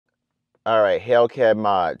All right, Hellcat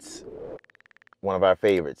mods, one of our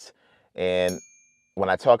favorites. And when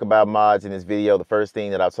I talk about mods in this video, the first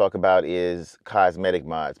thing that I'll talk about is cosmetic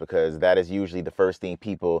mods, because that is usually the first thing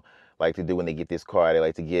people like to do when they get this car. They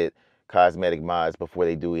like to get cosmetic mods before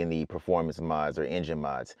they do any performance mods or engine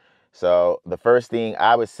mods. So the first thing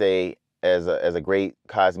I would say as a great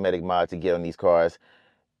cosmetic mod to get on these cars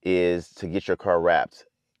is to get your car wrapped.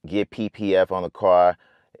 Get PPF on the car,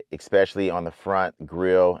 especially on the front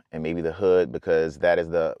grille and maybe the hood, because that is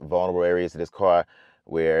the vulnerable areas of this car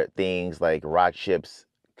where things like rock chips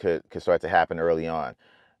could start to happen early on.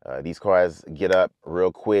 These cars get up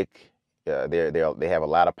real quick. They have a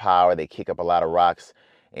lot of power. They kick up a lot of rocks.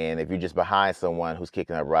 And if you're just behind someone who's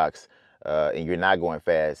kicking up rocks and you're not going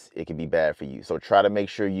fast, it can be bad for you. So try to make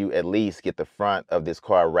sure you at least get the front of this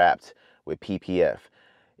car wrapped with PPF.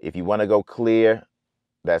 If you want to go clear,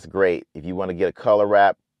 that's great. If you want to get a color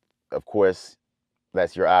wrap, of course,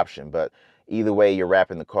 that's your option. But either way, you're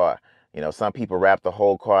wrapping the car. Some people wrap the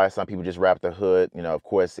whole car. Some people just wrap the hood. Of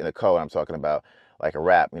course, in a color I'm talking about, like a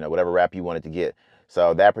wrap, whatever wrap you wanted to get.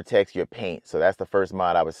 So that protects your paint. So that's the first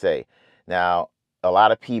mod I would say. Now, a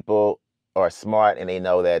lot of people are smart and they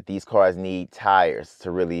know that these cars need tires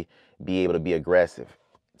to really be able to be aggressive.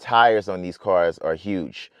 Tires on these cars are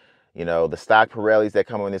huge. The stock Pirellis that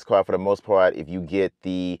come on this car, for the most part, if you get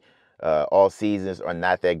the all seasons, are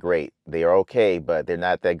not that great. They are okay, but they're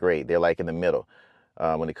not that great. They're like in the middle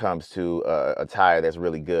when it comes to a tire that's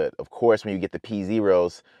really good. Of course, when you get the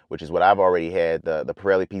P0s, which is what I've already had, the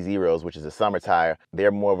Pirelli P0s, which is a summer tire,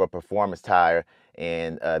 they're more of a performance tire,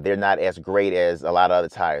 and they're not as great as a lot of other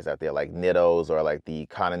tires out there, like Nittos or like the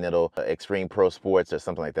Continental Extreme Pro Sports or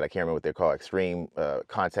something like that. I can't remember what they're called, Extreme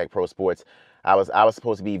Contact Pro Sports. I was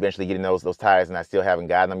supposed to be eventually getting those tires, and I still haven't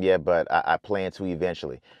gotten them yet, but I plan to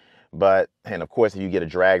eventually. And of course, if you get a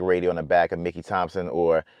drag radio on the back of Mickey Thompson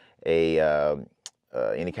or a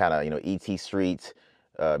any kind of ET Street,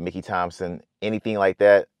 Mickey Thompson, anything like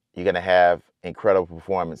that, you're gonna have incredible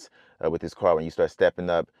performance with this car when you start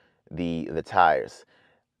stepping up the tires.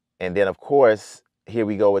 And then of course, here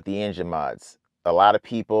we go with the engine mods. A lot of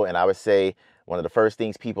people, and I would say one of the first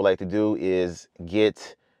things people like to do is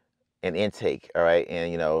get an intake. All right,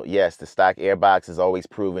 and yes, the stock airbox is always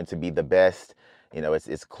proven to be the best.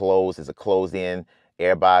 It's closed. It's a closed in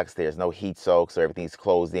airbox. There's no heat soak, so everything's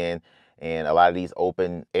closed in. And a lot of these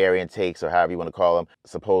open air intakes, or however you want to call them,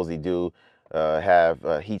 supposedly do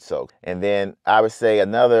have heat soak. And then I would say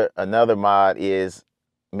another mod is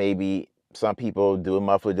maybe some people do a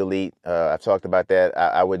muffler delete. I've talked about that.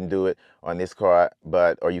 I wouldn't do it on this car,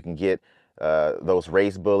 or you can get those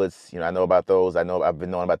race bullets. I know about those. I've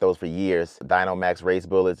been knowing about those for years. Dynomax race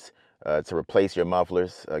bullets to replace your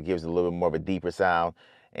mufflers, gives it a little bit more of a deeper sound.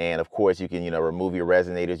 And of course, you can remove your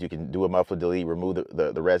resonators. You can do a muffler delete, remove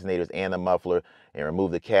the resonators and the muffler, and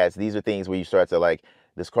remove the cats. These are things where you start to like,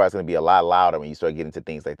 this car is going to be a lot louder when you start getting to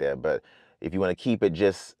things like that. But if you want to keep it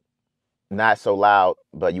just not so loud,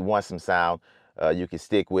 but you want some sound, you can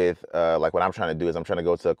stick with like what I'm trying to do is I'm trying to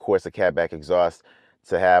go to a Corsa Scatpack exhaust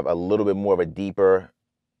to have a little bit more of a deeper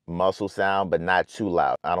muscle sound, but not too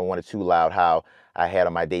loud. I don't want it too loud how I had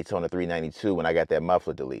on my Daytona 392 when I got that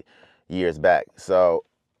muffler delete years back. So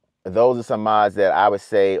those are some mods that I would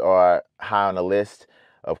say are high on the list.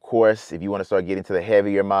 Of course, if you want to start getting to the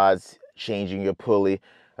heavier mods, changing your pulley,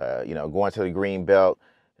 going to the green belt,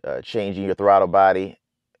 changing your throttle body,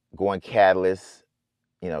 going catalyst,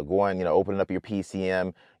 opening up your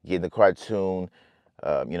PCM, getting the car tuned.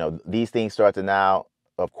 These things start to now,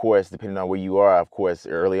 of course, depending on where you are, of course,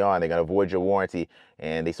 early on, they're going to avoid your warranty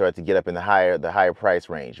and they start to get up in the higher price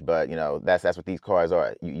range. But, that's what these cars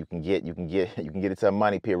are. You can get into a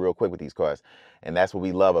money pit real quick with these cars. And that's what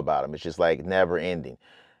we love about them. It's just like never ending,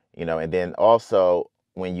 and then also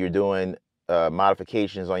when you're doing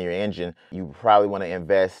modifications on your engine, you probably want to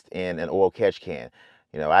invest in an oil catch can.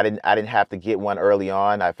 I didn't have to get one early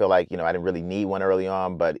on. I feel like, I didn't really need one early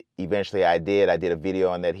on, but eventually I did. I did a video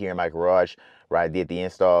on that here in my garage where I did the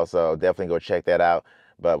install, so definitely go check that out.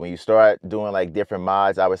 But when you start doing like different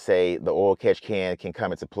mods, I would say the oil catch can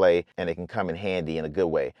come into play, and it can come in handy in a good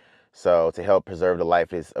way. So to help preserve the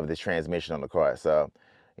life of this transmission on the car. So,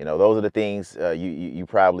 those are the things you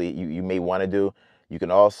probably may want to do. You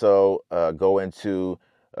can also go into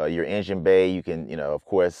your engine bay. You can, of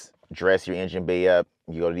course, dress your engine bay up.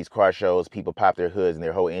 You go to these car shows, people pop their hoods and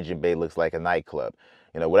their whole engine bay looks like a nightclub.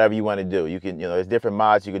 Whatever you want to do. You can, there's different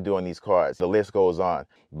mods you can do on these cars. The list goes on.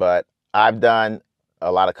 But I've done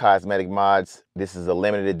a lot of cosmetic mods. This is a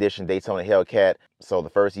limited edition Daytona Hellcat. So the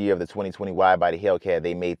first year of the 2020 wide body Hellcat,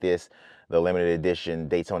 they made this the limited edition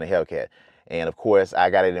Daytona Hellcat. And of course, I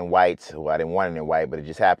got it in white. Well, I didn't want it in white, but it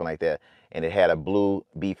just happened like that. And it had a blue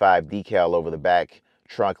B5 decal over the back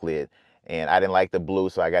trunk lid. And I didn't like the blue,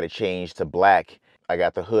 so I got it changed to black. I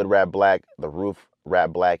got the hood wrapped black, the roof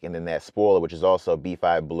wrapped black, and then that spoiler, which is also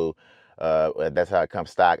B5 blue. That's how it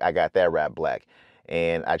comes stock. I got that wrapped black.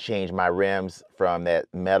 And I changed my rims from that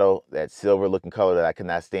metal, that silver looking color that I could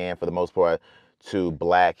not stand for the most part, to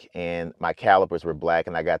black, and my calipers were black,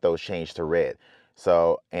 and I got those changed to red.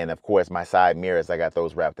 So, and of course my side mirrors, I got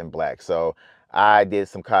those wrapped in black. So I did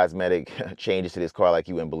some cosmetic changes to this car like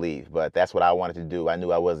you wouldn't believe, but that's what I wanted to do. I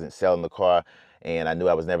knew I wasn't selling the car, and I knew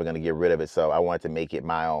I was never going to get rid of it, so I wanted to make it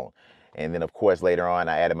my own. And then of course later on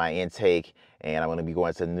I added my intake, and I'm going to be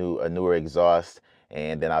going to a newer exhaust,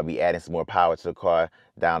 and then I'll be adding some more power to the car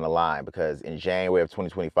down the line, because in January of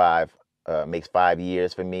 2025 makes 5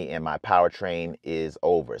 years for me, and my powertrain is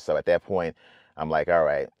over. So at that point, I'm like, all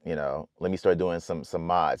right, you know, let me start doing some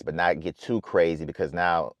mods, but not get too crazy, because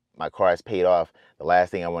now my car is paid off. The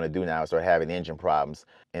last thing I want to do now is start having engine problems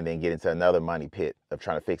and then get into another money pit of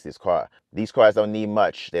trying to fix this car. These cars don't need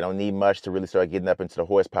much. They don't need much to really start getting up into the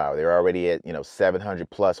horsepower. They're already at, you know, 700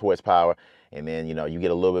 plus horsepower, and then, you know, you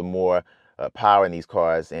get a little bit more power in these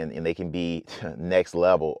cars, and they can be next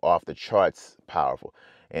level, off the charts powerful,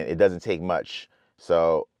 and it doesn't take much.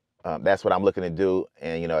 So that's what I'm looking to do.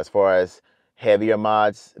 And, you know, as far as heavier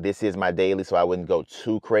mods, this is my daily, so I wouldn't go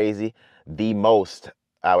too crazy. The most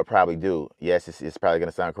I would probably do, yes, it's probably going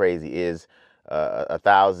to sound crazy, is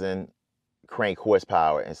 1,000 crank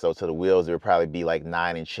horsepower, and so to the wheels it would probably be like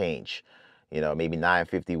 9 and change, you know, maybe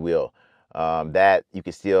 950 wheel. That you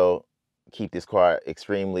can still keep this car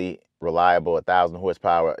extremely reliable, 1,000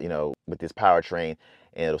 horsepower, you know, with this powertrain,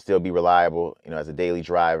 and it'll still be reliable, you know, as a daily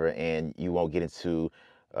driver, and you won't get into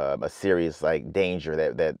a serious like danger,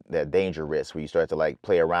 that danger risk where you start to like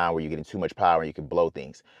play around, where you're getting too much power and you can blow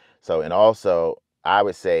things. So, and also I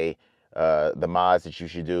would say the mods that you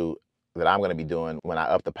should do, that I'm going to be doing when I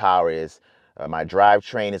up the power, is my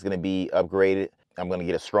drivetrain is going to be upgraded. I'm going to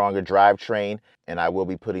get a stronger drivetrain, and I will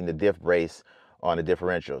be putting the diff brace on the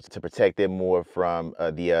differentials to protect it more from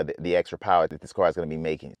the extra power that this car is going to be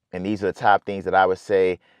making. And these are the top things that I would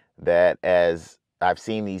say that, as I've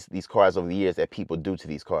seen these cars over the years, that people do to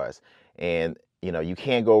these cars. And you know, you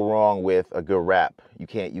can't go wrong with a good wrap. You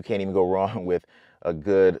can't even go wrong with a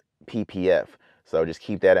good PPF. So just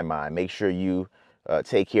keep that in mind. Make sure you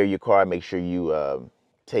take care of your car. Make sure you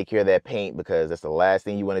take care of that paint, because that's the last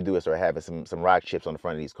thing you want to do, is start having some rock chips on the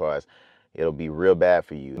front of these cars. It'll be real bad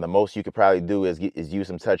for you. And the most you could probably do is use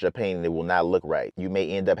some touch-up paint, and it will not look right. You may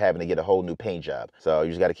end up having to get a whole new paint job. So you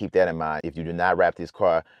just got to keep that in mind if you do not wrap this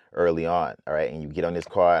car early on, all right? And you get on this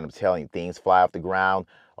car, and I'm telling you, things fly off the ground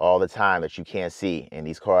all the time that you can't see. And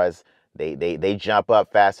these cars, they jump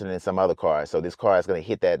up faster than some other cars. So this car is going to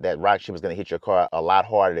hit that rock chip is going to hit your car a lot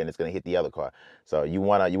harder than it's going to hit the other car. So you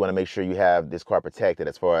want to make sure you have this car protected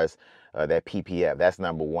as far as that PPF. That's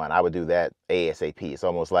number one. I would do that ASAP. It's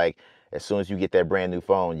almost like as soon as you get that brand new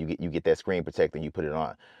phone, you get that screen protector and you put it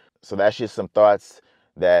on. So that's just some thoughts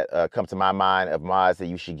that come to my mind of mods that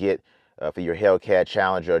you should get for your Hellcat,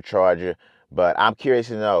 Challenger, or Charger. But I'm curious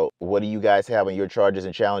to know, what do you guys have on your Chargers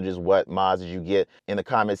and Challengers? What mods did you get? In the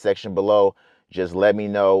comment section below, just let me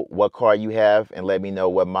know what car you have, and let me know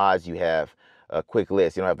what mods you have. A quick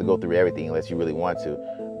list. You don't have to go through everything unless you really want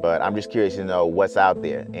to. But I'm just curious to know what's out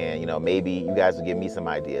there. And, you know, maybe you guys will give me some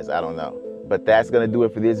ideas. I don't know. But that's going to do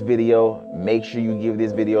it for this video. Make sure you give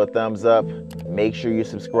this video a thumbs up. Make sure you're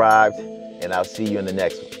subscribed. And I'll see you in the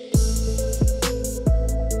next one.